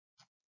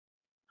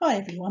Hi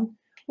everyone,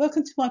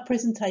 welcome to my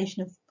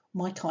presentation of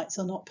My Kites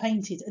Are Not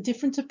Painted, a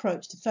different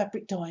approach to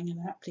fabric dyeing and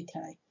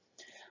applique.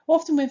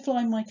 Often when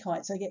flying my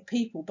kites I get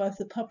people, both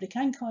the public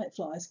and kite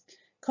flyers,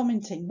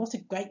 commenting what a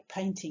great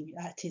painting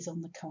that is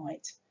on the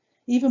kite.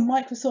 Even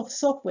Microsoft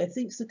software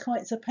thinks the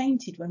kites are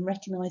painted when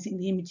recognising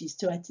the images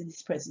to add to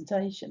this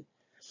presentation.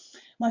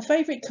 My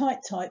favourite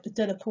kite type, the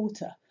Della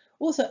Porta,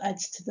 also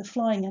adds to the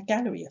flying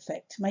gallery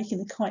effect, making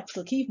the kites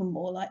look even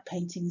more like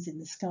paintings in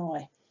the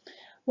sky.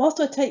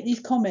 Whilst I take these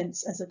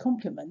comments as a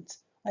compliment,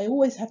 I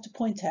always have to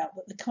point out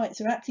that the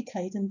kites are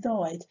appliqued and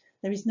dyed.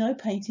 There is no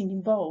painting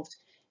involved.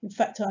 In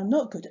fact, I am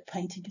not good at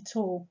painting at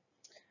all.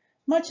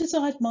 Much as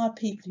I admire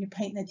people who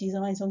paint their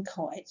designs on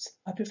kites,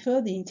 I prefer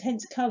the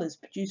intense colours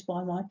produced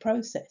by my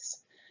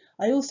process.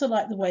 I also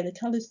like the way the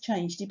colours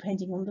change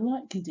depending on the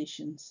light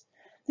conditions.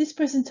 This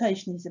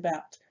presentation is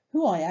about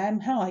who I am,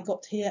 how I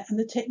got here, and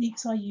the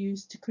techniques I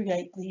use to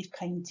create these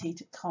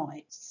painted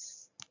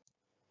kites.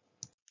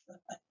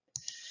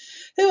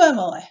 Who am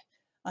I?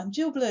 I'm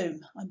Jill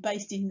Bloom. I'm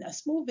based in a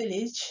small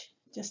village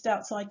just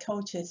outside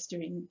Colchester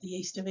in the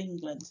east of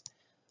England.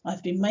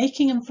 I've been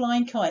making and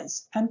flying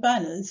kites and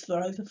banners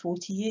for over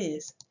 40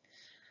 years.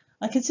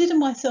 I consider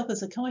myself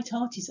as a kite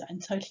artisan,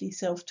 totally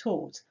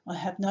self-taught. I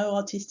have no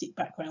artistic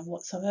background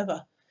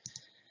whatsoever.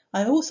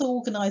 I also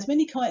organise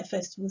many kite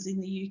festivals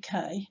in the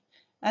UK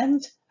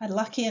and am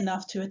lucky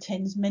enough to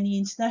attend many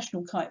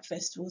international kite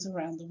festivals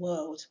around the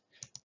world.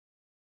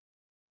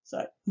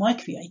 So, my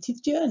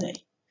creative journey.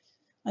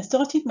 I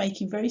started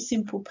making very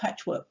simple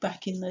patchwork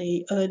back in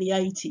the early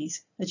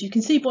 80s. As you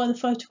can see by the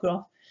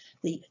photograph,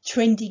 the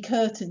trendy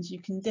curtains,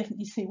 you can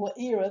definitely see what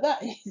era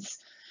that is.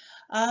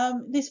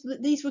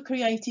 These were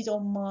created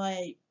on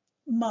my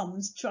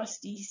mum's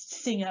trusty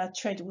Singer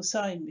treadle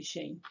sewing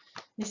machine.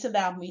 This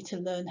allowed me to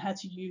learn how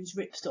to use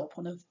ripstop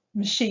on a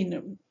machine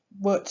that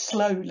worked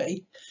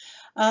slowly.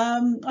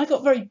 I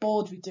got very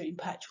bored with doing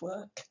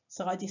patchwork,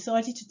 so I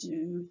decided to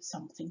do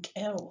something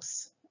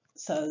else.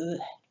 So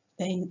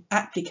then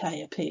applique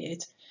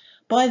appeared.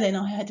 By then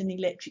I had an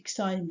electric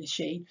sewing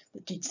machine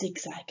that did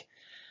zigzag.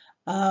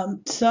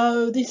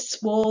 So this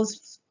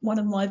was one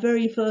of my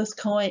very first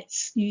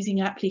kites using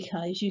applique.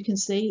 As you can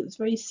see, it was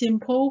very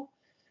simple,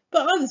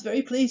 but I was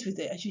very pleased with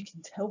it, as you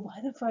can tell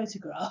by the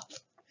photograph.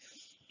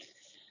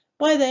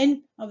 By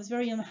then I was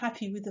very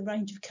unhappy with the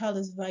range of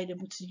colours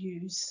available to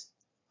use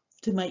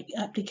to make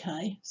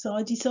applique, so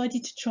I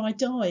decided to try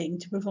dyeing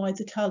to provide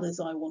the colours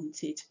I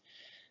wanted.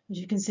 As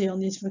you can see on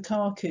this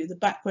rikaku, the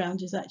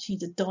background is actually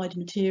the dyed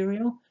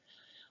material.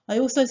 I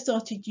also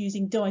started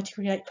using dye to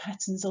create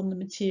patterns on the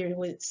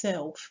material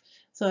itself.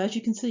 So as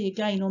you can see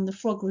again on the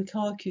frog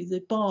rikaku,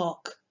 the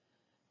bark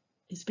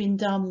has been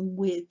done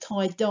with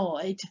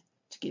tie-dyed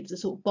to give the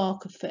sort of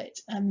bark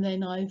effect, and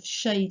then I've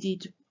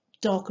shaded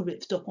darker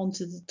ripstop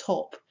onto the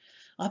top.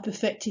 I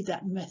perfected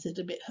that method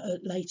a bit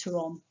later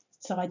on,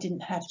 so I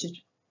didn't have to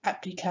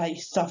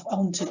applique stuff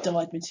onto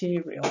dyed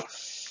material.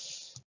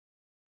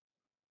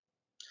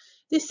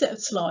 This set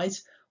of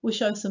slides will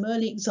show some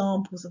early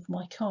examples of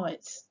my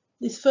kites.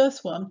 This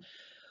first one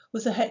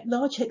was a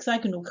large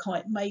hexagonal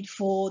kite made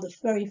for the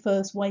very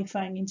first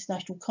Weifang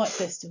International Kite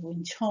Festival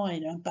in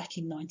China back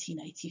in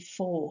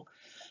 1984.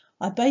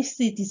 I based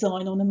the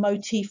design on a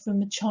motif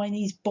from a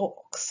Chinese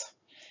box.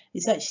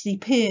 It's actually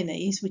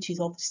peonies, which is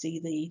obviously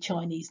the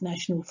Chinese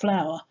national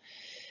flower.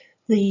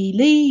 The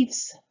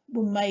leaves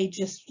were made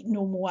just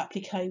normal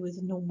applique with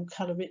a normal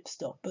colour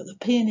ripstop, but the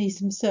peonies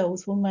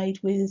themselves were made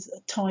with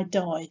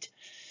tie-dyed.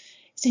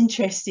 It's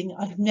interesting,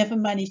 I've never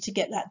managed to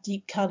get that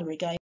deep colour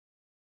again.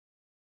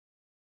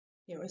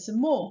 Here are some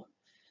more.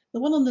 The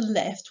one on the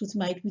left was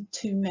made with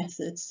two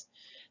methods.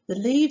 The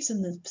leaves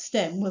and the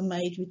stem were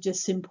made with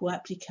just simple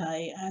applique,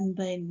 and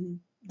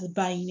then the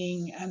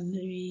veining and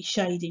the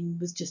shading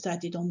was just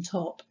added on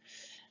top.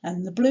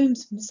 And the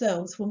blooms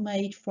themselves were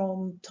made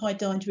from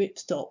tie-dyed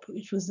ripstop,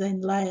 which was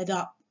then layered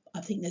up. I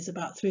think there's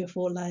about 3 or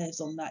 4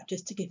 layers on that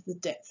just to give the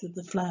depth of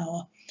the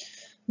flower.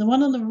 The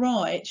one on the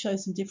right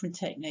shows some different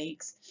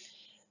techniques.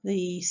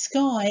 The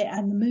sky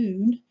and the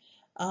moon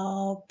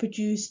are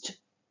produced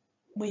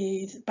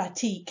with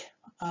batik,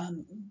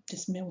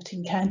 just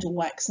melting candle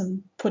wax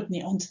and putting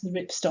it onto the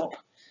ripstop.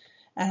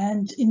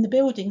 And in the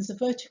buildings, the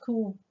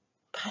vertical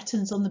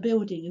patterns on the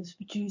building is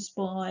produced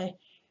by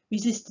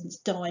resistance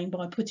dyeing,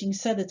 by putting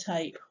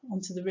sellotape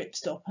onto the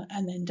ripstop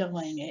and then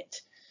dyeing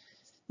it.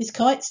 This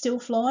kite still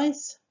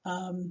flies.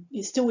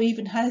 It still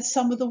even has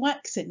some of the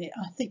wax in it.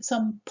 I think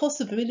some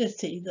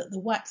possibility that the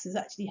wax has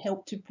actually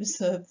helped to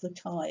preserve the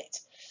kite.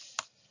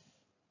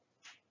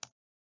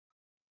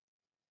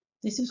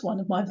 This is one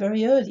of my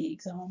very early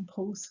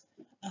examples.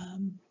 A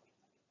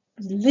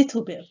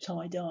little bit of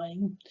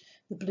tie-dyeing.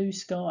 The blue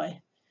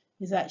sky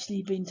has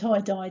actually been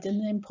tie-dyed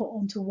and then put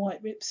onto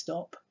white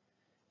ripstop.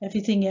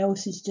 Everything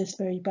else is just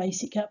very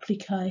basic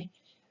applique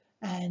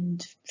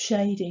and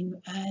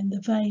shading, and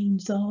the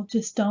veins are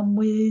just done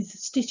with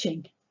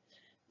stitching.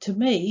 To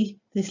me,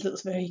 this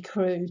looks very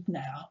crude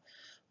now,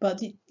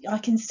 but I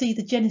can see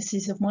the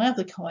genesis of my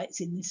other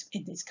kites in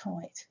this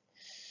kite.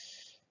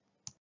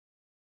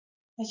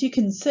 As you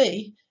can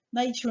see,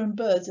 nature and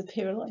birds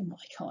appear a lot in my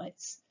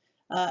kites.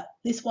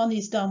 This one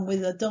is done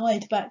with a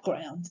dyed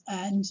background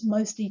and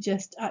mostly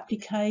just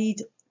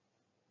applique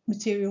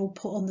material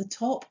put on the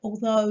top,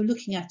 although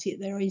looking at it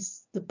there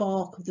is the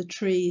bark of the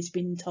tree has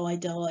been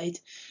tie-dyed,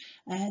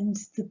 and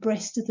the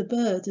breast of the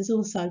bird has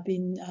also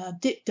been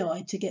dip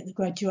dyed to get the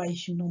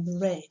graduation on the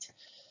red.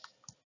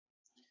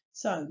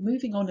 So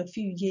moving on a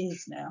few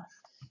years now,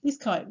 this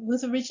kite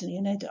was originally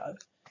an Edo,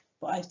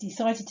 but I've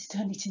decided to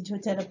turn it into a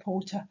Della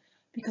Porta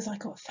because I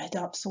got fed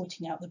up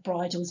sorting out the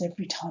bridles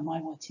every time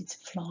I wanted to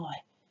fly.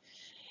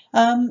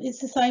 It's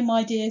the same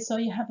idea, so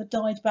you have a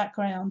dyed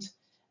background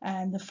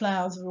and the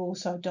flowers are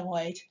also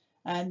dyed,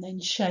 and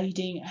then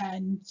shading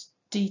and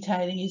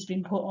detailing has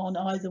been put on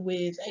either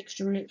with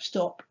extra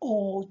ripstop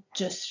or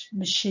just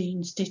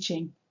machine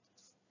stitching.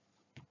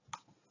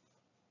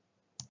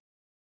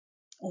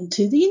 On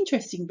to the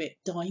interesting bit,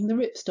 dyeing the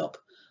ripstop.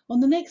 On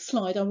the next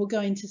slide I will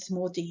go into some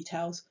more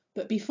details,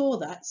 but before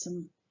that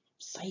some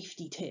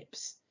safety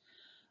tips.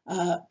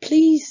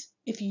 Please,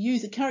 if you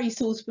use a curry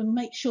saucepan,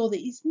 make sure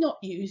that it's not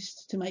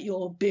used to make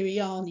your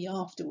biryani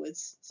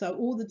afterwards. So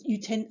all the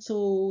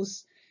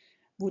utensils,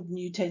 wooden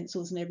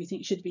utensils and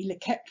everything should be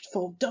kept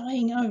for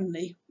dyeing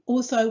only.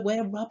 Also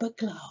wear rubber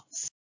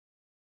gloves.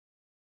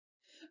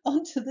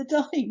 On to the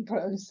dyeing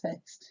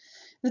process.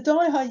 The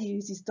dye I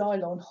use is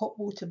Dylon hot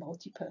water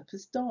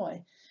multi-purpose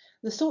dye,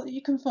 the sort that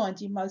you can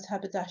find in most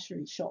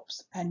haberdashery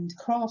shops and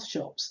craft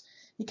shops.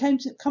 It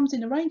comes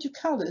in a range of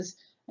colours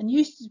and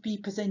used to be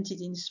presented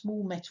in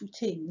small metal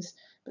tins,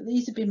 but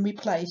these have been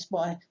replaced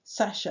by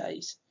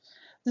sachets.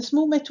 The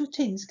small metal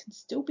tins can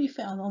still be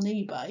found on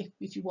eBay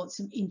if you want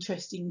some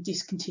interesting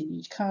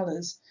discontinued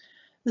colours.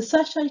 The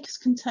sachets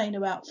contain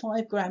about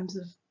 5 grams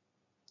of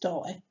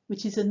dye,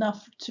 which is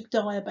enough to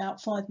dye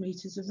about 5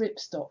 meters of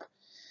ripstop.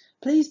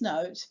 Please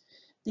note,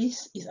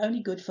 this is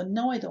only good for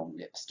nylon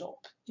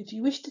ripstop. If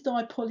you wish to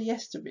dye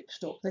polyester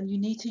ripstop, then you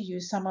need to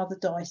use some other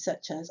dye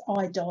such as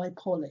I-dye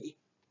poly.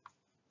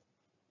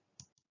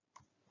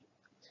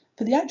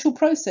 For the actual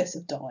process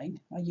of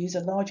dyeing, I use a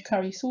large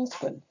curry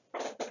saucepan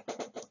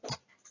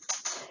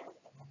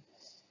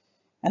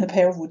and a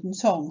pair of wooden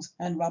tongs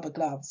and rubber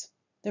gloves.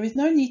 There is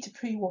no need to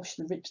pre-wash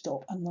the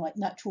ripstop. Unlike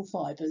natural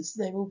fibres,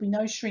 there will be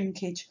no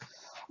shrinkage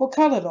or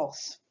colour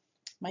loss.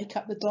 Make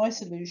up the dye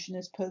solution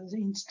as per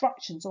the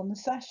instructions on the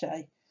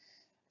sachet.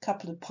 A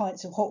couple of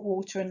pints of hot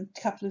water and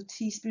a couple of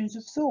teaspoons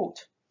of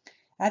salt.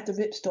 Add the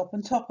ripstop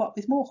and top up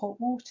with more hot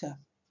water.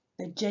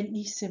 Then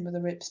gently simmer the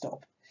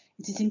ripstop.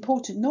 It is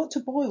important not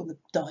to boil the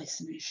dye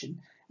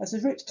solution, as the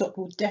ripstop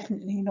will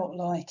definitely not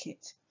like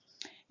it.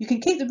 You can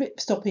keep the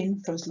ripstop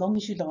in for as long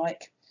as you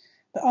like,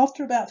 but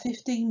after about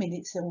 15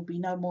 minutes there will be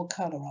no more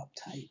colour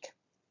uptake.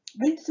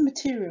 Rinse the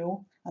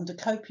material under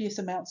copious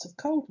amounts of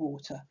cold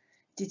water.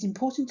 It is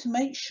important to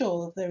make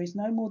sure that there is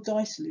no more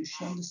dye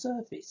solution on the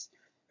surface,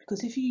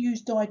 because if you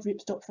use dyed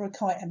ripstop for a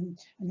kite and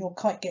your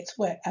kite gets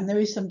wet and there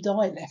is some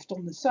dye left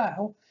on the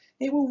sail,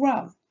 it will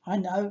run. I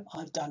know,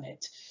 I've done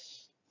it.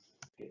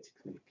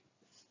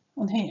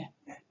 On here.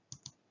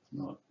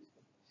 Right.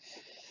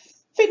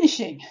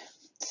 Finishing.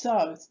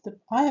 So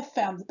I have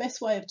found the best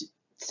way of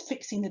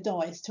fixing the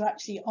dye is to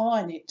actually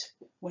iron it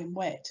when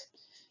wet.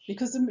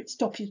 Because the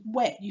ripstop is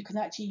wet, you can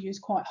actually use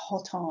quite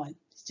hot iron.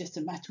 It's just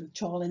a matter of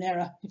trial and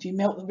error. If you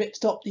melt the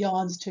ripstop, the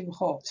iron's too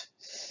hot.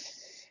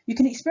 You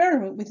can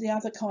experiment with the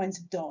other kinds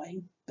of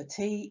dyeing,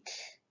 batik,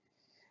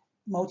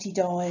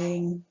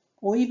 multi-dyeing,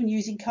 or even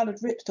using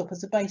coloured ripstop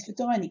as a base for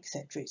dyeing,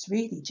 etc. It's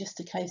really just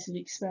a case of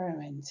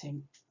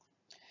experimenting.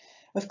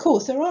 Of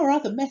course, there are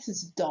other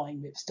methods of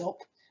dyeing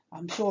ripstop.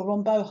 I'm sure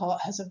Ron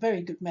Bohart has a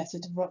very good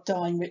method of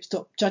dyeing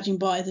ripstop, judging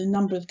by the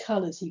number of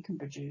colours he can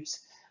produce.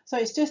 So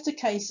it's just a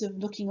case of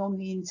looking on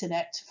the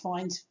internet to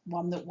find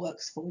one that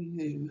works for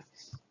you.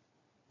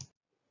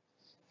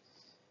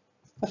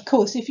 Of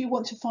course, if you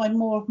want to find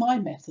more of my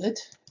method,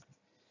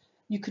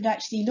 you can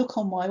actually look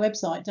on my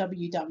website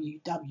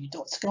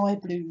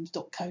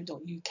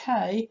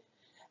www.skyblooms.co.uk,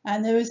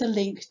 and there is a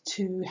link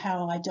to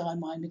how I dye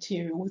my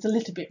material with a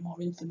little bit more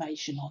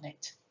information on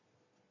it.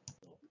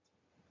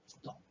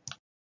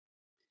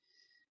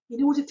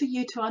 In order for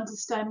you to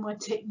understand my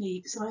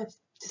techniques, I have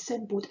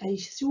assembled a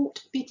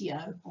short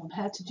video on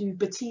how to do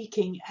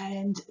batiking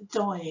and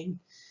dyeing.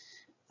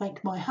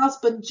 Thank my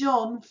husband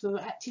John for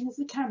acting as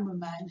the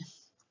cameraman.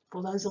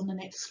 For those on the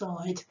next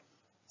slide.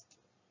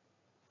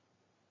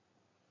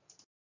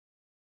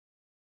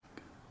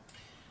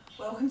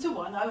 Welcome to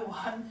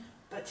 101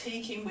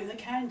 Batiking with a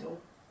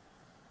Candle.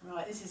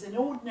 Right, this is an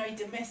ordinary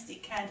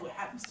domestic candle. It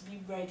happens to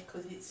be red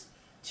because it's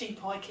cheap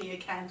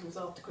IKEA candles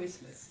after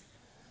Christmas.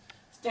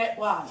 Step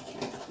 1,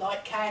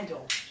 light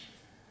candle.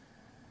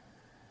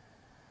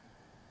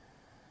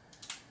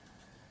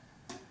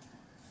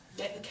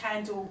 Let the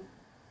candle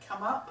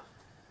come up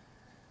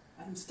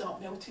and start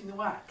melting the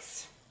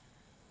wax.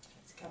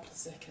 It's a couple of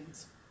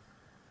seconds.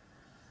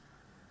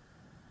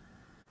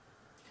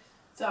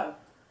 So,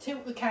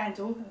 tilt the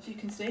candle, as you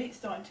can see it's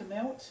starting to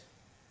melt.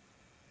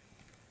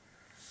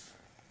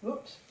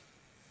 Whoops,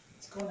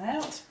 it's gone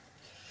out.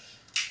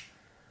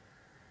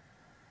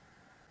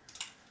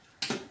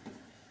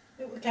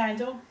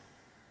 candle,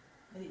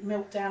 let it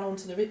melt down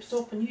onto the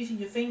ripstop, and using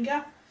your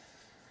finger,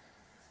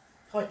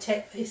 high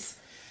tech this,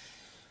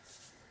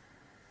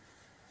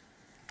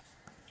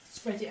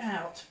 spread it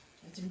out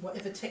in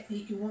whatever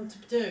technique you want to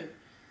do.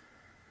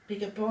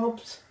 Bigger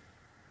blobs,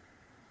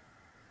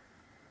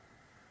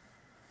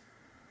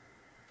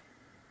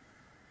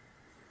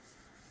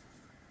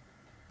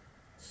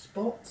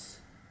 spots,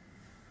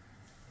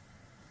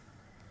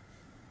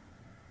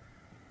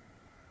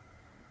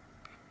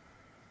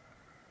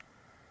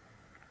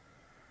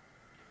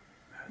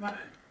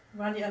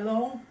 run it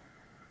along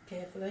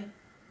carefully.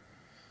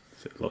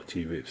 Is it like to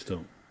your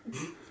ripstop?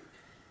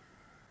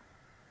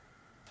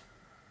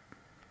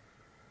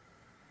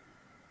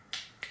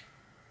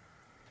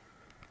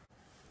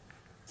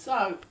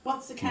 So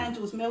once the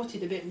candle's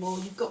melted a bit more,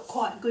 you've got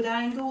quite a good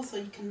angle, so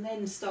you can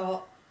then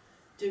start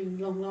doing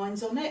long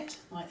lines on it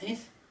like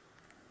this.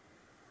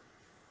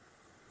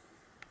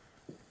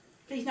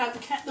 Please note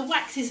the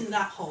wax isn't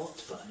that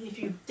hot, but if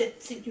you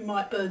think you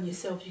might burn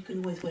yourself, you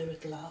can always wear a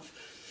glove.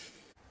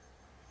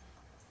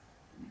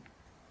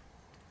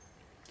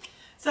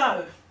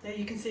 So there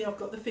you can see I've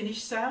got the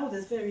finished sail.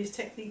 There's various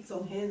techniques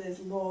on here. There's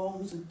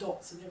longs and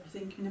dots and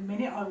everything. In a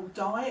minute I will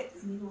dye it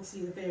and you will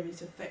see the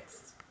various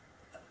effects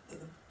that the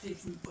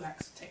different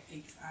wax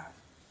techniques have.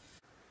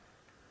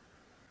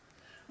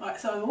 Right,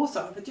 so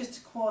also I've just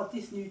acquired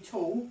this new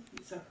tool.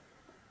 It's a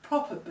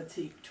proper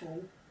batik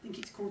tool. I think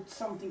it's called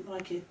something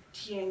like a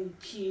Tian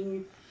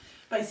King.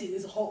 Basically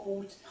there's a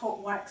hot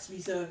wax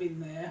reserve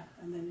in there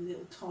and then a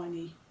little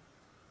tiny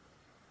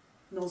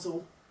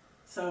nozzle.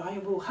 So I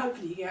will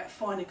hopefully get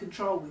finer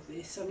control with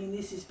this. I mean,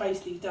 this is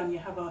basically done, you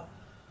have a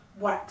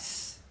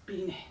wax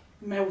being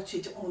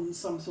melted on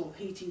some sort of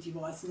heating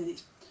device and then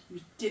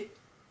you dip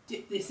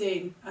this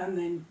in, and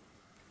then,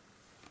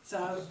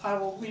 so I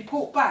will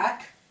report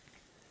back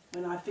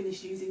when I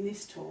finish using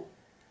this tool.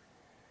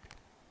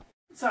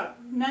 So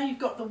now you've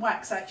got the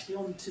wax actually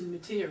onto the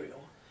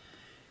material.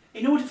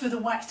 In order for the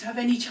wax to have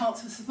any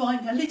chance of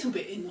surviving a little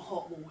bit in the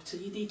hot water,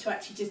 you need to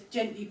actually just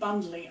gently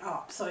bundle it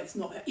up so it's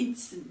not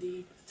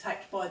instantly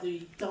attacked by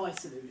the dye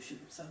solution.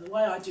 So the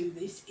way I do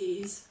this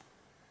is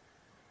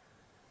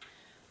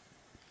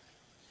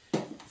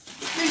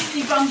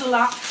loosely bundle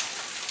up.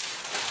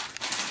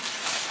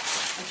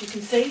 As you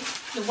can see,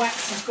 the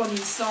wax has gone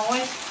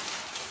inside.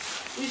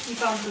 Loosely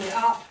bundle it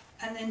up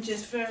and then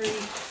just very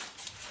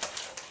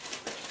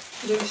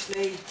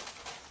loosely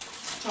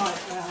tie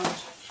it around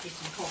with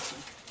some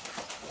cotton.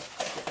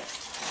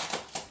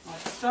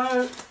 Like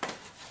so.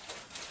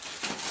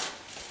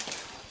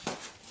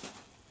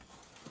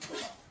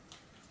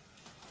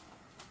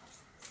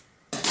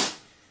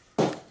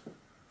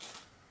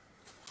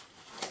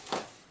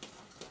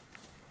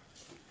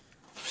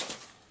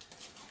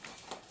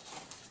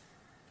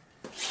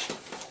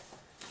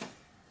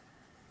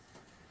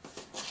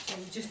 So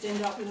you just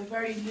end up with a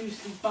very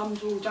loosely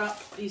bundled up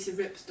piece of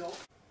ripstop.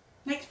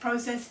 Next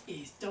process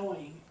is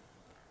dyeing.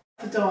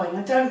 For dyeing,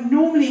 I don't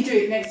normally do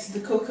it next to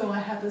the cooker. I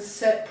have a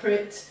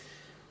separate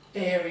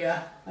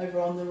area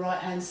over on the right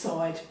hand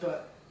side,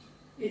 but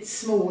it's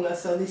smaller,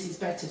 so this is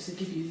better to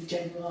give you the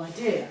general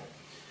idea.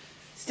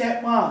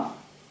 Step 1.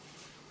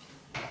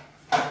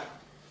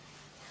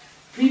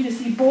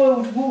 Previously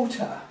boiled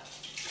water.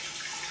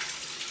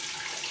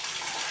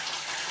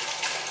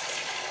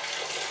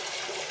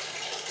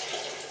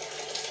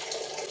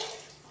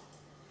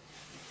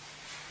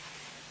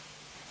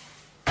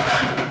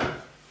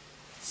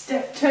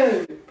 Step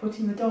 2,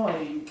 putting the dye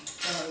in.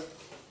 So,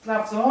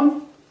 gloves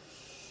on.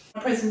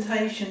 My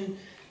presentation,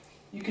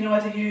 you can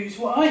either use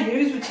what I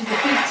use, which is a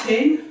big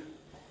tin,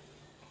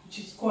 which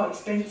is quite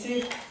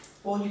expensive,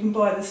 or you can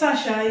buy the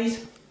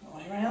sachets, all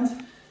the way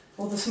around,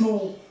 or the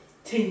small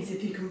tins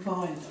if you can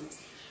find them.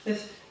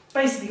 They've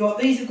basically got,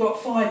 these have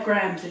got 5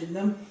 grams in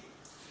them,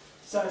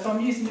 so if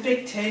I'm using the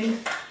big tin,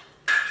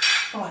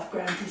 5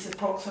 grams is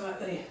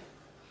approximately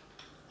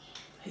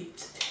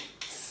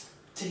heaps,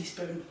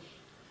 teaspoon.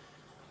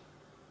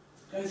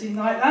 Goes in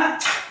like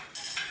that,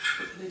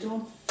 put the lid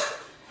on.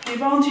 The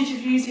advantage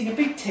of using a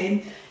big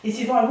tin is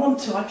if I want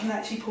to, I can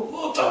actually put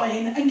more dye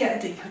in and get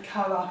a deeper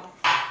colour.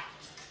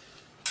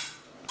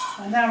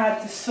 I now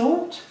add the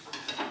salt.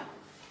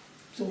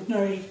 It's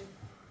ordinary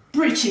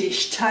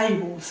British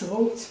table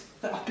salt,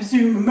 that I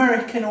presume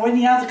American or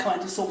any other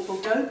kind of salt will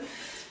do.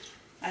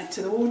 Add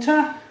to the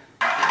water.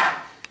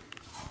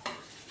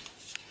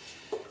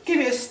 Give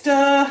it a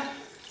stir.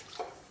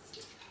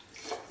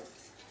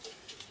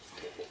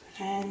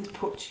 And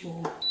put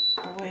your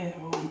boiler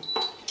on.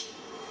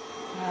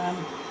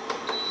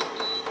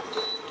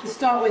 To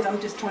start with, I'm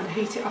just trying to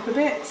heat it up a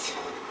bit.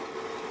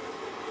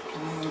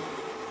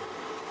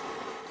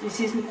 This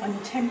isn't on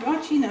temperature.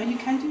 Actually, no, you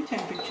can do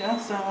temperature,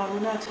 so I will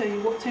now tell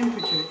you what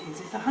temperature it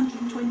is. It's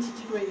 120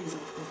 degrees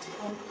I've put it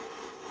on,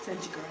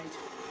 centigrade.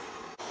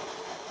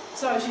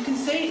 So as you can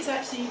see, it's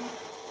actually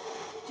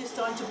just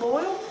starting to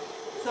boil.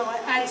 So I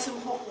add some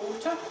hot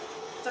water.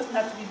 It doesn't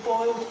have to be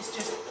boiled, it's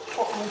just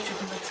hot water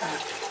from the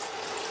tap.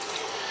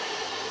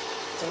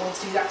 So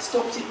obviously that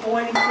stops it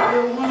boiling for a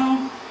little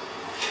while.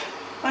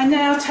 I I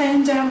now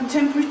turn down the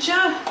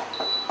temperature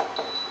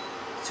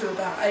to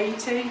about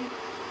 80.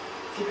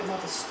 Give it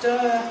another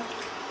stir.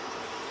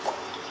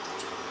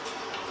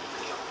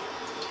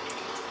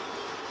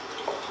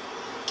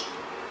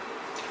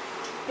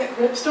 Get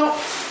the ripstop.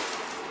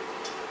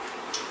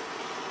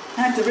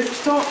 Add the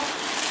ripstop.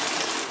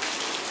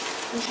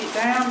 Push it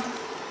down.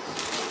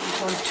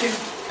 Sometimes 2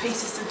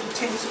 pieces of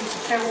utensils to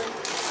help.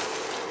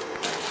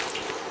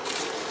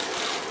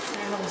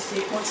 And obviously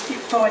it wants to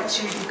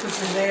fight you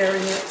because of the air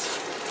in it.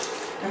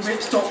 And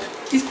ripstop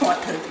is quite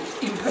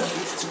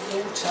impervious to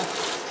water.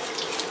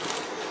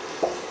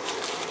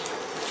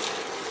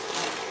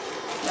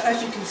 But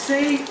as you can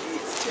see,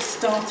 it's just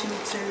starting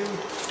to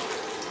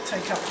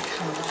take up the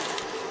colour.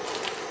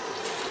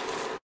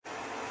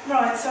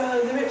 Right, so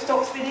the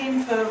ripstop's been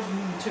in for 2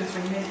 or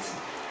 3 minutes.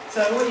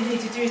 So what you need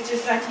to do is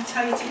just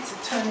agitate it to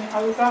turn it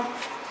over,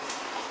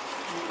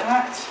 like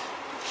that.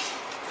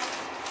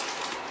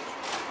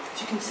 As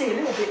you can see, a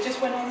little bit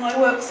just went on my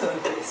work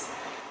surface,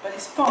 but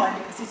it's fine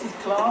because this is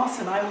glass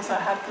and I also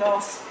have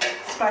glass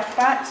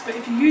splashbacks. But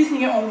if you're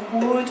using it on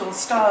wood or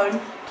stone,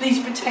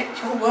 please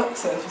protect your work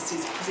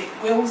surfaces because it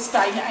will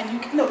stain it and you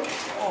cannot get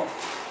it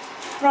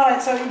off.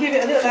 Right, so we give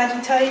it a little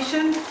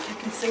agitation. You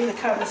can see the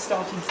colour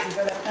starting to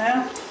develop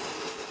now.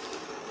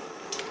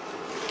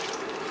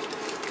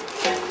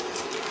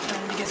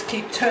 And you just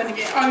keep turning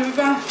it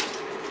over,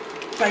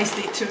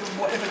 basically to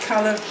whatever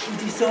colour you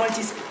decide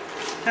is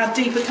how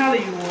deep a colour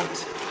you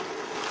want.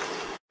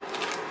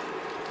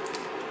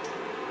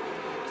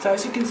 So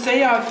as you can see,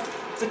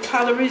 the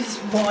colour is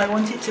what I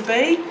want it to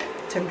be.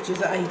 Temperature's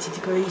at 80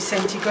 degrees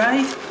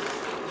centigrade.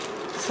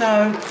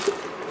 So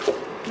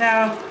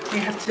now we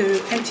have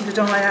to empty the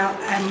dye out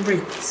and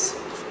rinse.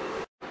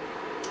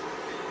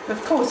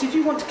 Of course, if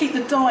you want to keep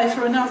the dye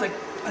for another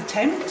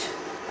attempt,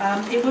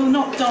 it will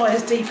not dye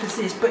as deep as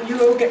this, but you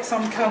will get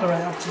some colour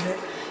out of it.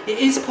 It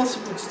is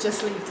possible to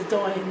just leave the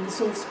dye in the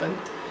saucepan.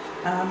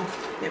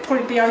 It'll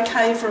probably be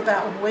okay for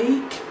about a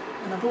week.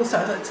 And I've also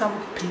heard some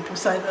people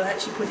say they'll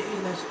actually put it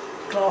in a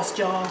glass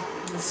jar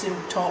with a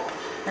sealed top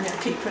and it'll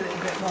keep for a little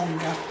bit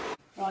longer.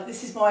 Right,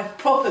 this is my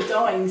proper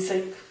dyeing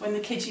sink. When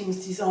the kitchen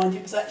was designed,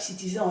 it was actually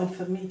designed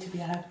for me to be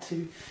able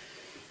to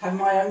have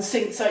my own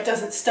sink so it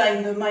doesn't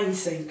stain the main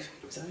sink.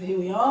 So here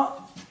we are.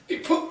 We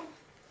put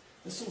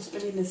the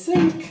saucepan in the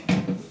sink,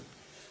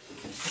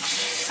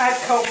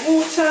 add cold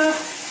water,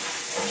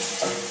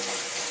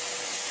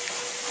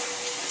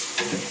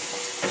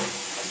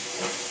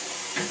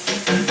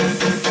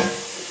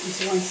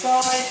 to one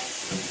side,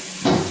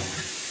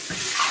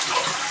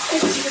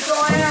 empty the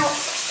dye out,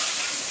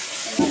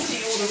 and empty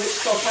all the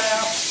ripstop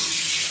out,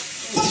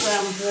 rinse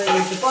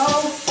around the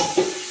bowl.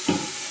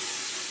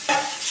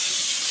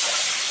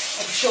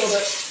 Make sure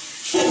that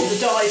all the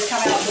dyes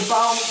come out of the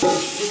bowl,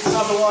 because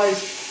otherwise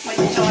when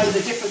you dye with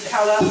a different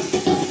colour,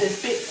 there's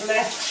bits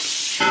left,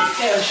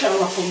 they'll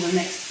show up on the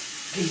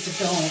next piece of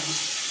dye.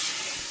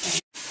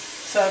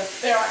 So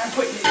there I am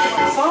putting it to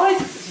one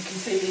side, as you can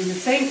see in the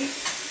sink.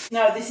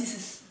 Now this is a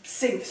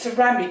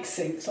ceramic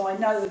sink, so I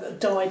know that the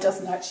dye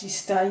doesn't actually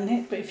stain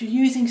it, but if you're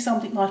using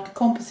something like a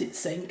composite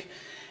sink,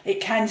 it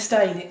can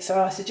stain it,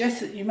 so I suggest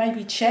that you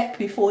maybe check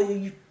before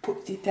you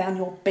put it down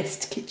your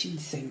best kitchen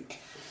sink.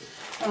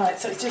 Alright,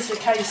 so it's just a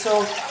case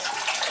of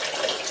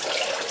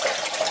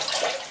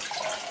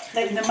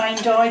letting the main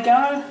dye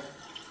go.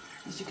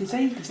 As you can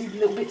see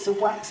little bits of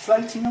wax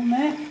floating on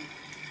there.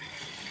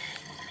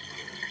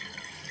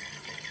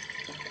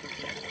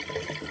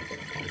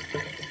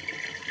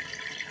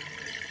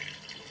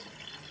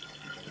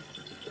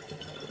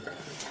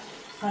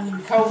 Running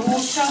the cold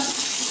water,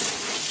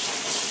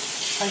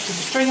 taking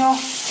the spring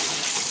off,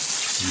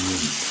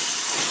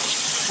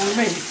 and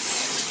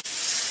rinse.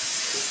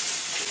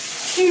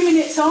 A few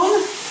minutes on,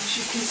 as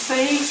you can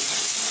see,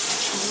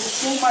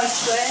 it's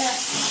almost there.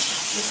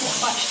 There's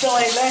not much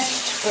dye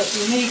left, but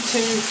you need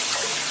to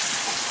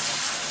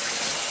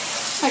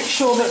make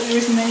sure that there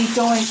isn't any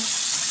dye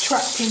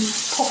trapped in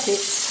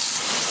pockets.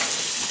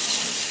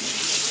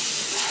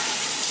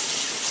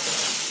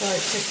 So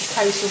it's just a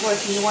case of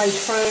working your way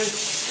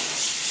through.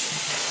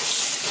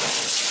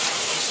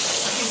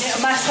 A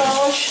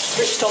massage,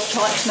 ripstop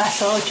type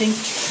massaging,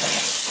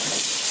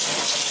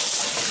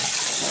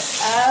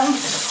 and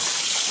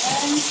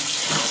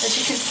as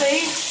you can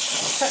see,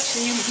 it's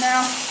actually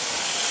now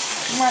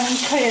running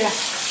clear.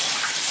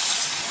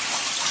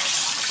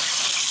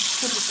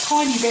 Just a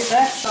tiny bit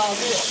left, so I'll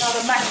do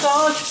another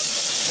massage.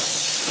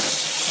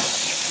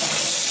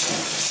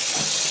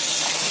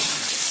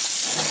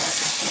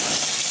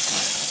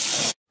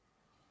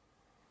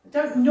 I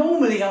don't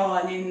normally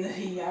iron in the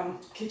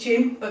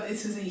kitchen, but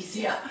this is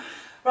easier.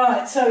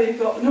 Right, so we've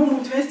got a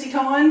normal domestic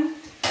iron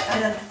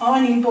and an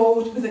ironing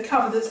board with a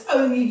cover that's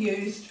only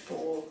used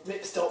for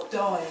ripstop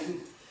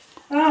dyeing.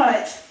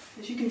 Right,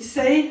 as you can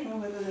see,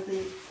 whether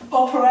the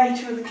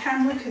operator of the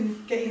camera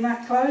can get in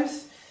that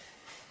close.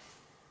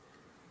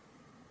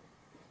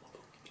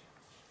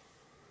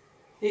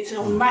 It's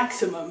on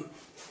maximum.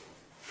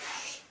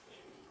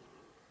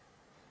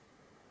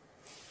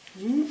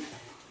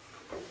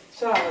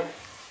 So,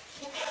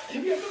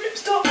 Have you got the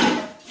ripstop?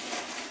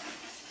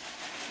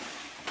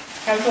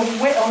 Goes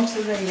all wet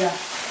onto the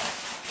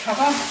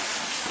cover.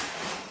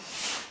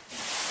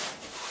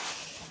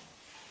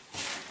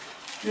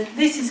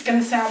 This is going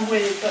to sound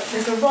weird, but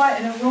there's a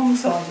right and a wrong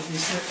side of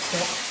this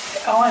ripstop.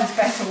 It irons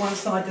better one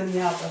side than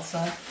the other,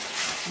 so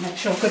make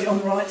sure I've got it on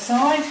the right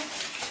side.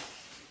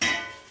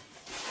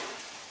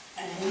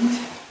 And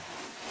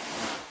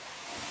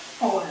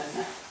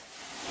iron.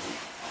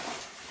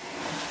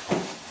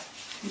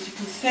 As you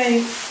can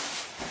see,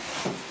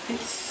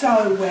 it's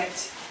so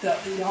wet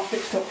that the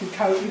ripstop can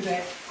coat with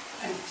it,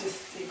 and it just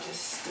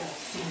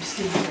seems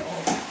steaming it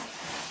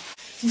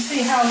off. You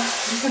see how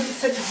because it's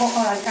such a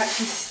hot iron, it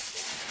actually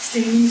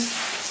steams,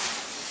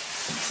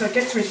 so it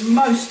gets rid of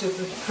most of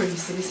the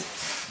creases.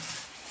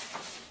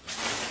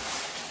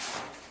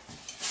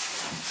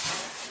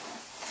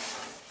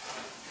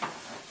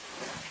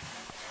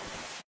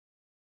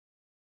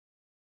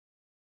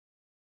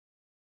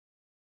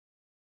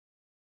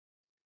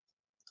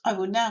 I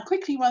will now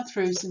quickly run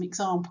through some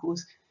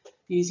examples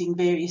using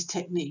various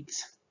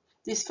techniques.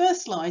 This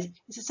first slide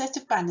is a set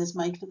of banners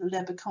made for the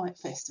Leather Kite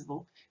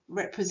Festival. It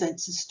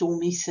represents a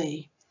stormy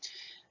sea.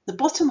 The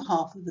bottom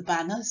half of the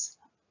banners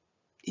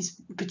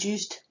is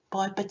produced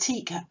by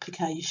Batik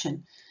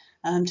application.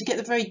 To get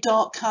the very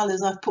dark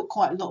colours, I've put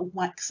quite a lot of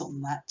wax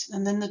on that.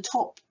 And then the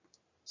top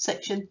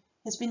section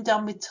has been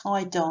done with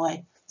tie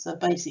dye. So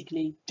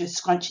basically just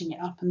scrunching it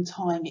up and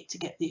tying it to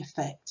get the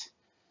effect.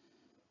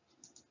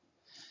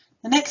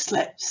 The next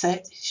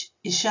set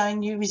is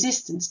showing you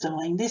resistance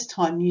dyeing, this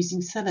time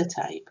using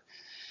sellotape.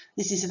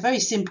 This is a very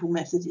simple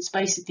method. It's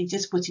basically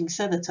just putting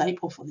sellotape,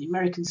 or for the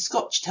American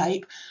Scotch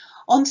tape,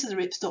 onto the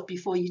ripstop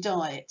before you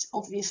dye it.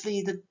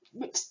 Obviously the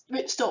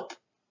ripstop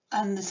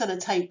and the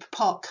sellotape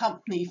part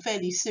company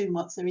fairly soon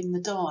once they're in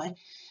the dye,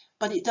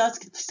 but it does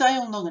stay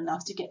on long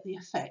enough to get the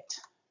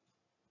effect.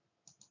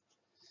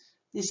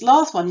 This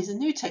last one is a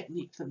new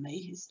technique for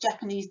me. It's a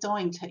Japanese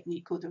dyeing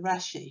technique called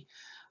arashi,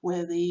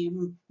 where the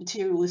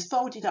material is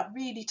folded up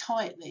really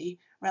tightly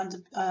around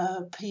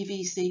a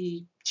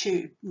PVC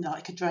tube,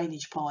 like a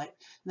drainage pipe,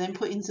 and then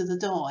put into the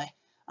dye.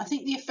 I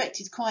think the effect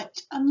is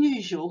quite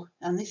unusual,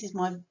 and this is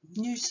my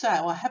new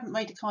sail. I haven't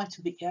made a kite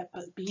of it yet,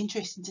 but it'd be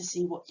interesting to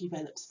see what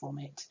develops from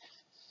it.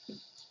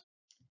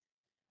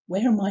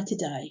 Where am I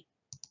today?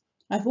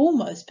 I've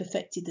almost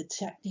perfected the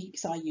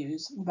techniques I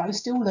use, although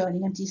still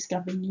learning and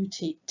discovering new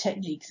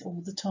techniques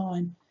all the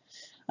time.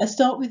 I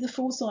start with the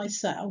full-size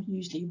sail,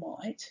 usually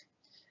white,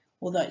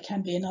 although it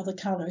can be another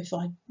colour if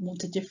I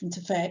want a different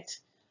effect.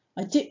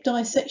 I dip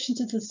dye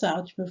sections of the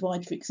sail to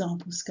provide, for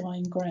example, sky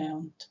and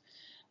ground.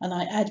 And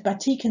I add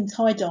batik and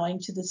tie dyeing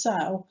to the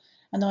sail,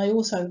 and I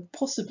also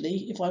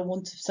possibly, if I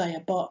want to say a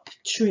bark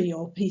tree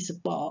or a piece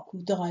of bark,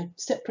 will dye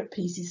separate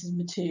pieces of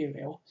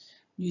material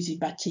using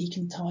batik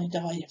and tie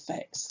dye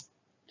effects.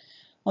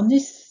 On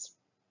this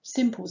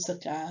simple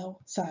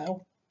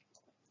sail,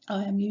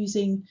 I am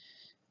using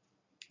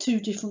two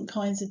different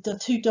kinds of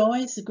two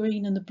dyes, the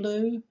green and the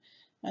blue,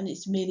 and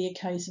it's merely a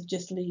case of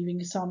just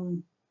leaving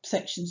some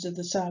sections of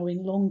the sail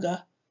in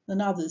longer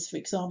than others. For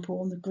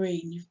example, on the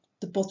green,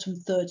 the bottom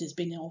third has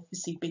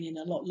obviously been in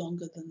a lot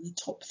longer than the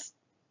top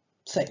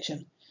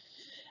section,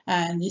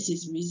 and this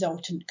is a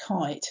resultant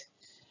kite.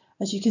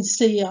 As you can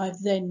see,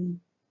 I've then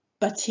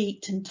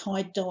batiked and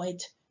tie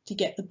dyed to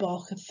get the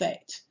bark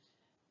effect,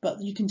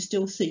 but you can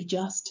still see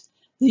just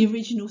the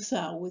original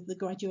sail with the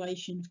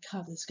graduation of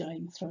colours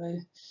going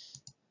through.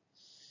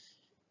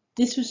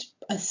 This was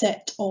a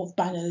set of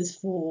banners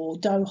for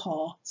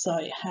Doha, so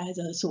it had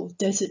a sort of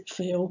desert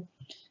feel.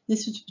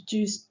 This was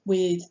produced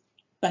with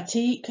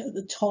batik at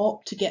the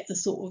top to get the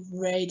sort of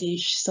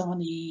reddish,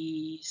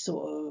 sunny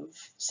sort of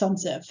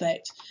sunset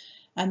effect,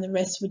 and the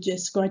rest were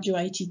just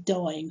graduated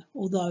dyeing,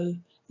 although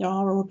there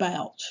are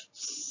about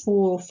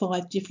 4 or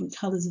 5 different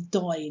colours of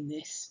dye in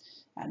this,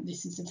 and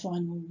this is the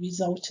final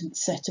resultant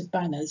set of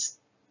banners.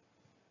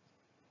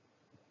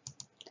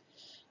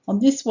 On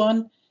this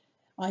one,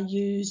 I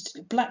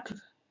used black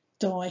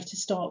dye to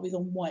start with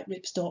on white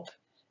ripstop,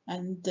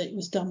 and it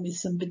was done with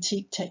some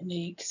batik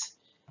techniques,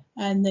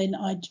 and then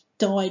I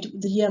dyed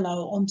the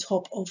yellow on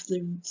top of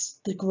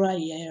the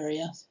grey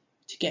area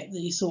to get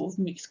the sort of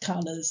mixed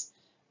colours,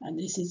 and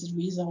this is a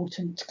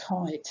resultant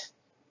kite.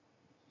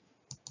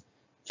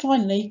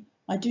 Finally,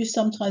 I do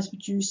sometimes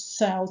produce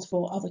sails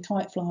for other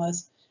kite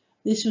flyers.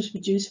 This was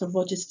produced for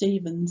Roger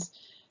Stevens,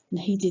 and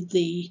he did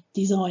the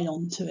design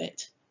onto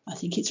it. I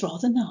think it's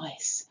rather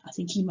nice. I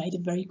think he made a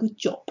very good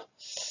job.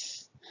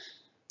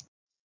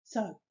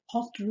 So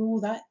after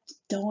all that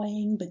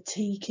dyeing,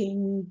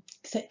 batiking,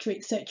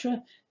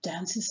 etc.,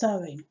 down to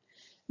sewing.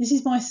 This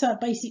is my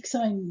basic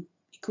sewing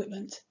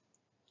equipment.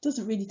 It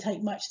doesn't really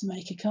take much to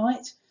make a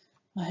kite.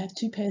 I have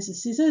 2 pairs of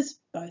scissors,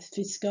 both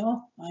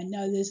Fiskar. I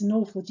know there's an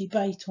awful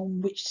debate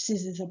on which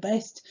scissors are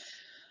best,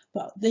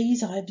 but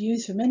these I have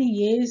used for many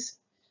years,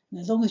 and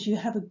as long as you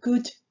have a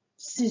good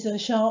scissor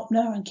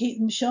sharpener and keep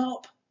them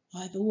sharp,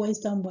 I've always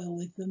done well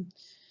with them.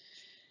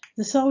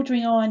 The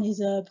soldering iron has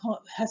a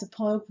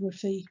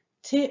pyrography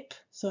tip,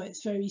 so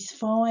it's very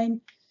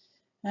fine,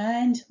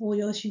 And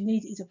all else you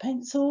need is a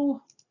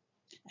pencil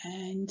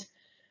and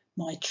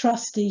my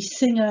trusty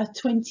Singer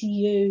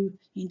 20U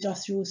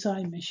industrial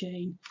sewing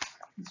machine.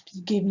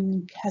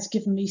 Has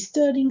given me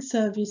sterling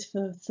service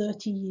for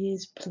 30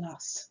 years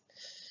plus.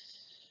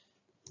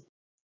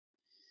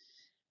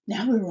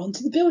 Now we're on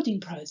to the building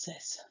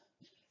process.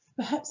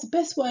 Perhaps the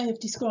best way of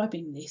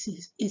describing this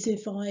is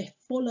if I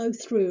follow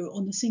through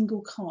on a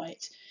single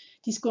kite,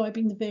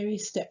 describing the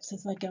various steps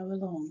as I go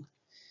along.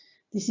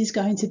 This is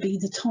going to be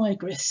the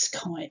tigress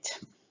kite.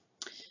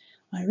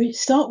 I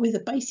start with a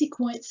basic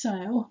white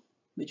sail,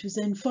 which was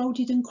then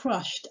folded and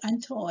crushed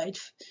and tied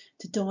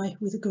to dye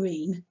with a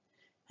green.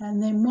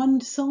 And then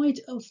one side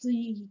of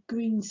the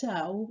green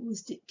sail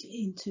was dipped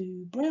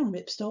into brown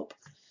ripstop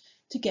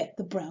to get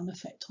the brown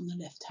effect on the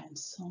left hand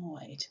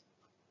side.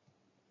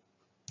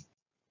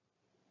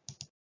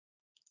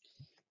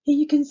 Here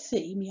you can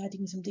see me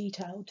adding some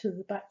detail to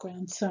the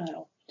background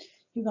sail.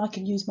 Here I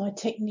can use my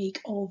technique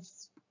of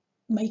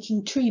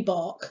making tree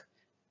bark.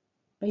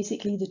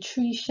 Basically the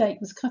tree shape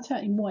was cut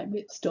out in white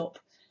ripstop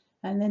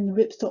and then the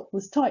ripstop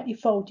was tightly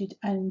folded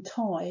and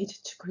tied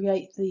to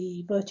create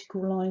the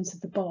vertical lines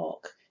of the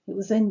bark. It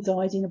was then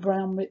dyed in a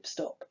brown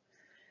ripstop.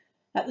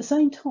 At the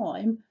same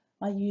time,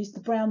 I used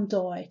the brown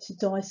dye to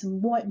dye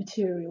some white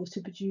material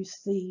to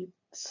produce the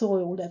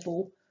soil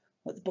level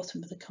at the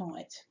bottom of the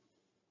kite.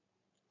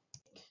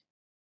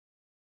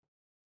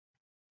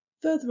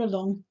 Further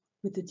along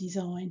with the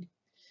design,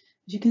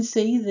 as you can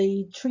see,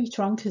 the tree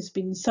trunk has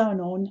been sewn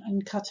on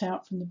and cut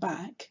out from the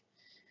back.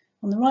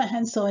 On the right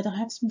hand side I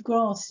have some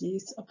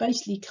grasses. I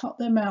basically cut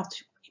them out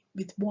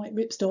with white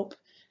ripstop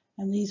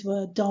and these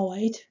were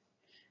dyed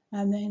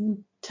and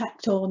then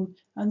tacked on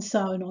and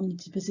sewn on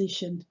into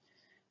position.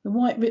 The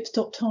white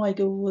ripstop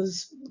tiger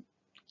was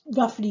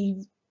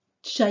roughly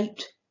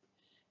shaped,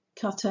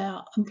 cut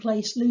out and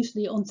placed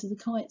loosely onto the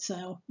kite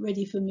sail,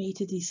 ready for me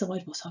to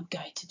decide what I'm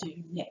going to do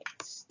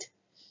next.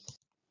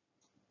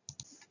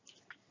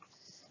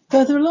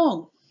 Further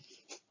along,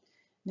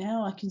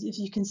 now as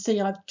you can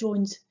see, I've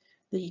joined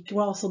the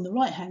grass on the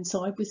right hand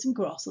side with some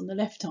grass on the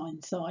left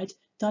hand side,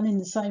 done in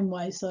the same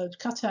way, so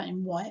cut out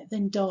in white,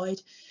 then dyed,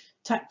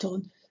 tacked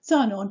on,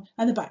 sewn on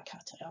and the back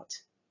cut out.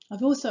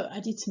 I've also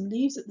added some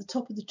leaves at the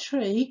top of the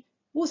tree,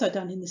 also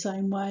done in the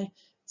same way.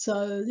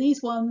 So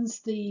these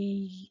ones,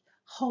 the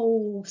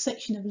whole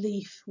section of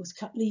leaves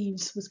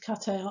was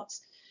cut out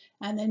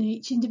and then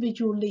each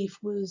individual leaf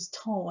was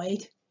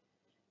tied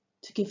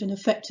to give an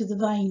effect to the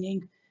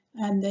veining,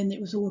 and then it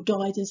was all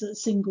dyed as a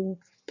single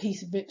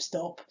piece of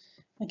ripstop.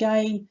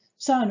 Again,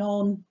 sewn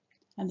on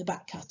and the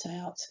back cut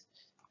out.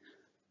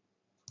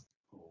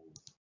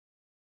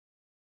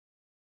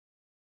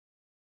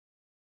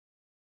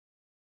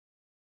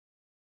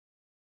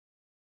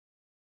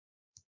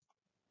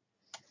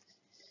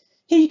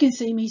 Here you can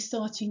see me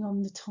starting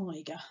on the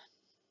tiger.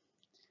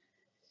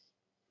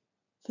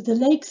 For the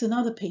legs and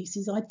other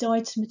pieces, I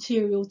dyed some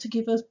material to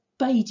give a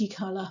beigey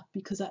colour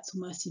because that's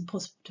almost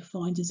impossible to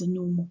find as a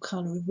normal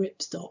colour of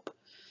ripstop.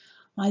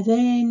 I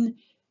then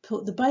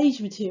put the beige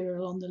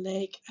material on the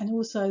leg and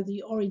also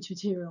the orange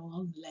material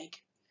on the leg.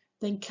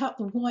 Then cut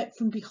the white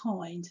from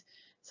behind,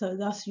 so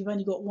thus you've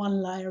only got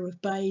one layer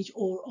of beige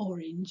or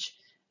orange.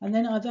 And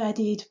then I've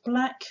added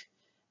black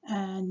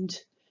and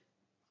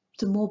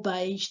some more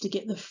beige to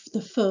get the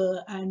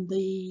fur and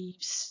the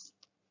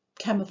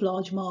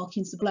camouflage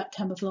markings, the black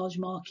camouflage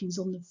markings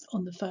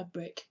on the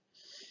fabric.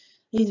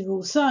 These are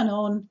all sewn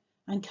on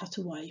and cut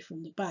away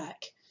from the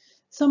back.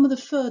 Some of the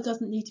fur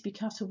doesn't need to be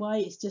cut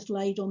away, it's just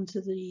laid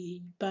onto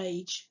the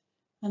beige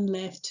and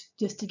left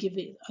just to give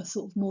it a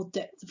sort of more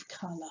depth of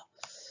colour.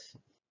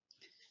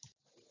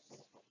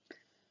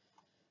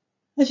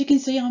 As you can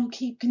see, I'm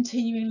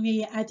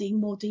continually adding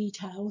more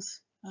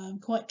details.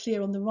 Quite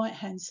clear on the right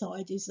hand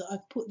side is that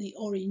I've put the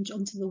orange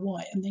onto the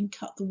white and then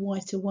cut the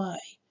white away.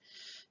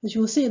 As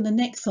you'll see on the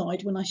next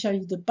slide, when I show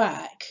you the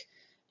back,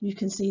 you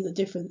can see the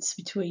difference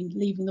between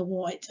leaving the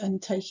white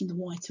and taking the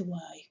white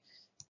away.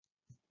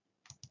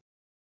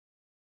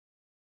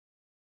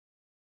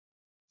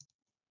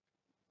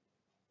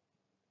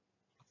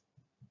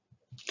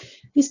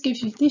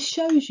 This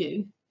shows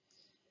you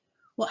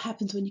what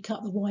happens when you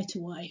cut the white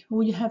away.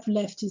 All you have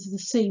left is the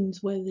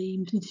seams where the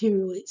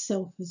material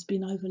itself has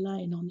been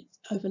overlaid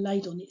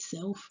on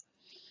itself.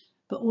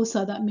 But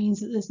also that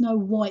means that there's no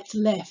white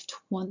left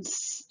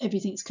once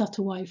everything's cut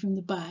away from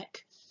the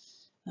back.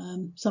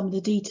 Some of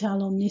the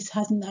detail on this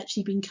hasn't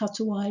actually been cut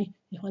away.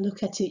 If I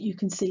look at it, you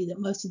can see that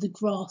most of the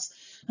grass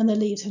and the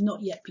leaves have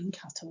not yet been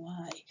cut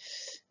away.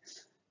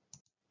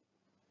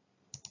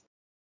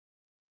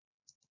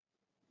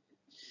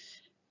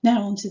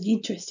 Now on to the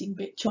interesting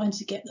bit, trying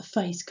to get the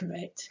face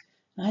correct.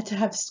 I had to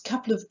have a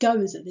couple of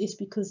goes at this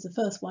because the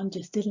first one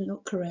just didn't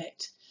look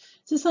correct.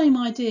 It's the same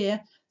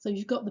idea. So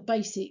you've got the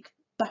basic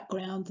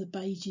background, the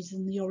beiges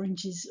and the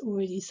oranges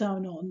already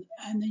sewn on,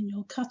 and then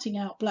you're cutting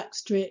out black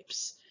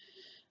strips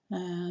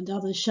and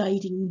other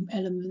shading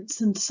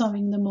elements and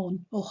sewing them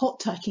on, or hot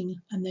tacking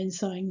and then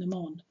sewing them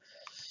on.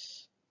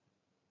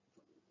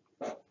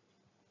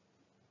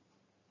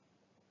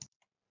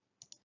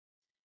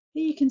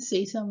 Here you can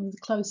see some of the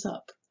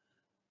close-up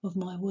of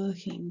my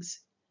workings.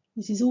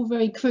 This is all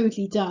very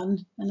crudely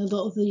done, and a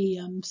lot of the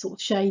sort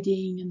of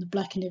shading and the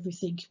black and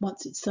everything,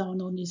 once it's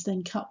sewn on, is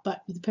then cut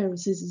back with a pair of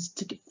scissors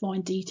to get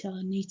fine detail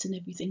and neaten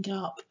everything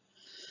up.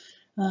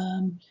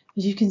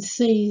 As you can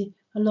see,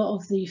 a lot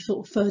of the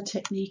sort of fur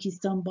technique is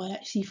done by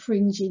actually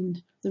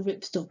fringing the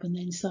ripstop and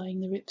then sewing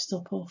the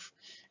ripstop off.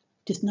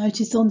 Just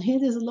notice on here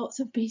there's lots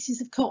of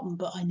pieces of cotton,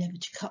 but I never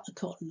cut the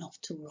cotton off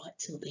till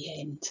the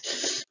end.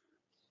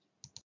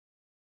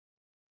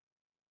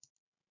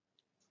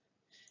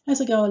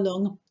 As I go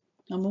along,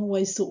 I'm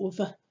always sort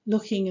of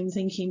looking and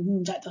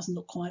thinking, that doesn't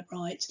look quite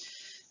right.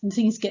 And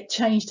things get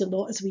changed a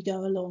lot as we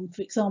go along.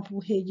 For example,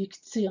 here you can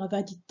see I've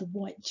added the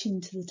white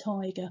chin to the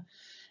tiger,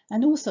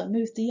 and also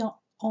moved the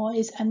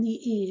eyes and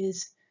the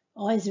ears.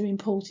 Eyes are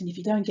important. If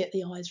you don't get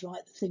the eyes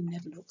right, the thing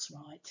never looks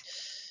right.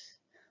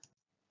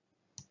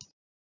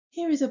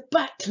 Here is a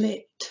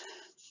backlit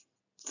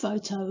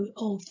photo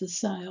of the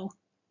sail,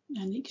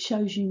 and it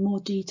shows you more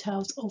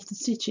details of the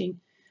stitching.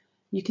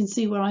 You can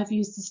see where I've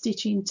used the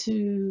stitching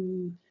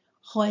to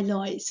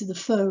highlight the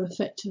fur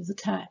effect of the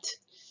cat.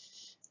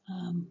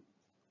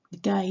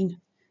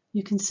 Again,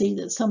 you can see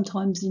that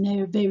sometimes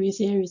in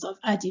various areas I've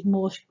added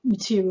more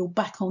material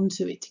back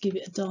onto it to give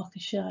it a darker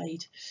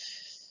shade.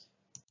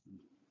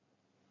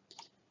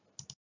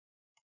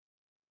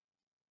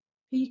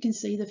 Here you can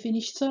see the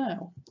finished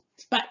sail.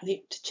 It's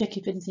backlit to check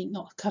if anything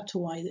not cut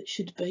away that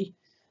should be.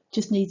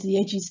 Just needs the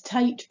edges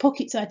taped,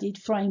 pockets added,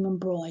 frame and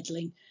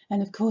bridling,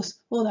 and of course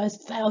all those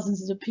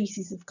thousands of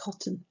pieces of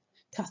cotton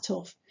cut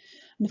off.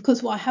 And of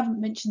course what I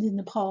haven't mentioned in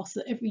the past,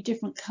 that every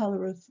different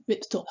colour of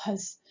ripstop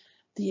has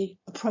the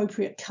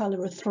appropriate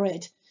colour of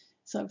thread.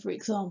 So for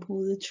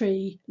example, the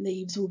tree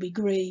leaves will be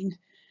green,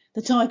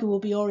 the tiger will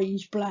be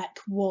orange, black,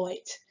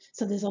 white,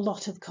 so there's a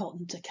lot of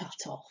cotton to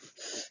cut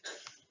off.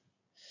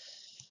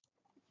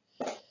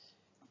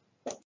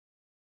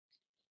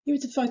 Here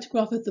is a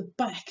photograph of the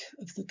back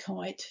of the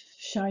kite,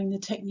 showing the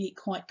technique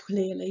quite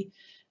clearly.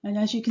 And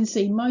as you can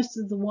see, most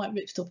of the white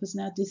ripstop has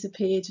now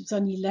disappeared. It's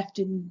only left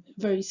in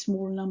very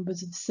small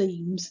numbers of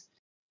seams.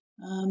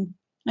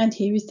 And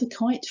here is the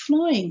kite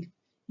flying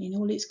in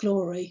all its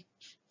glory.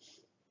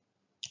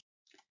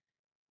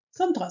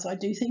 Sometimes I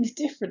do things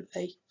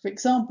differently. For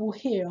example,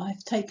 here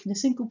I've taken a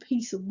single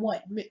piece of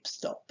white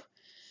ripstop,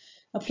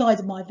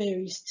 applied my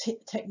various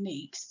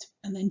techniques,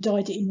 and then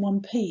dyed it in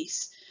one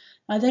piece.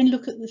 I then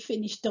look at the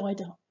finished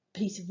dyed up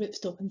piece of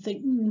ripstop and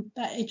think,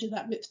 that edge of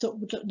that ripstop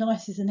would look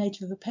nice as an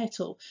edge of a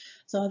petal.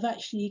 So I've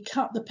actually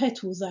cut the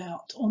petals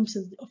out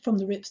from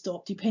the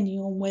ripstop depending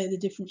on where the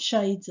different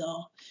shades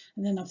are,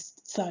 and then I've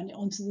sewn it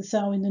onto the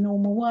sail in the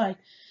normal way.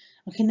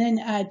 I can then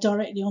add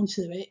directly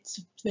onto it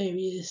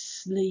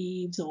various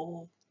leaves,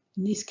 or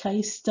in this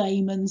case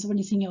stamens, or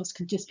anything else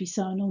can just be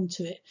sewn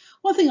onto it.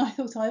 One thing I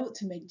thought I ought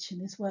to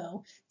mention as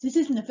well, this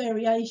isn't a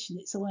variation,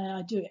 it's the way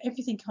I do it.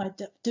 Everything I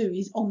do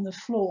is on the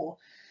floor,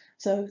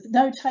 so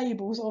no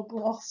tables or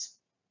glass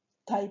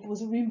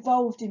tables are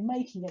involved in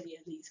making any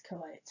of these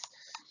kites.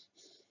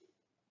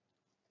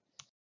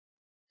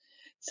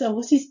 So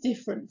what is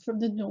different from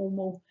the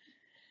normal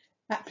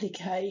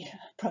applique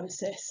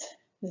process?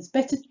 There's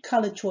better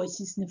colour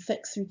choices and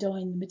effects through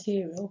dyeing the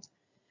material.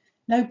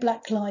 No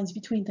black lines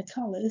between the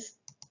colours.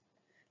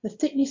 The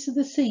thickness of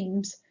the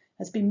seams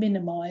has been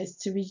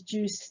minimised to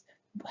reduce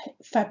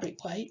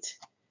fabric weight.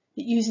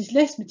 It uses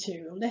less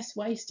material, less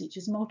wastage,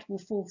 as multiple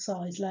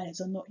full-size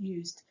layers are not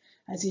used,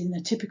 as in the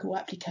typical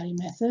applique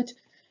method.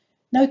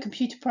 No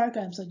computer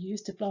programs are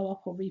used to blow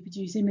up or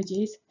reproduce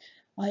images.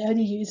 I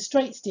only use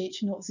straight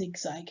stitch, not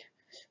zigzag.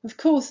 Of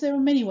course, there are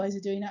many ways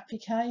of doing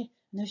applique,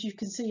 and as you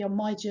can see on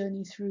my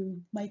journey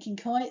through making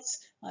kites,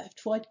 I have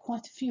tried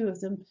quite a few of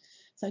them.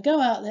 So go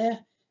out there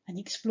and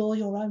explore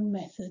your own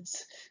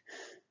methods.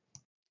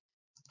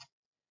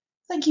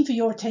 Thank you for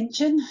your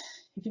attention.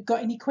 If you've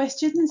got any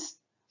questions,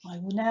 I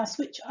will now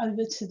switch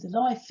over to the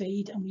live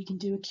feed and we can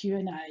do a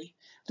Q&A.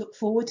 Look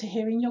forward to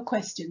hearing your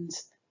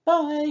questions.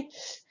 Bye.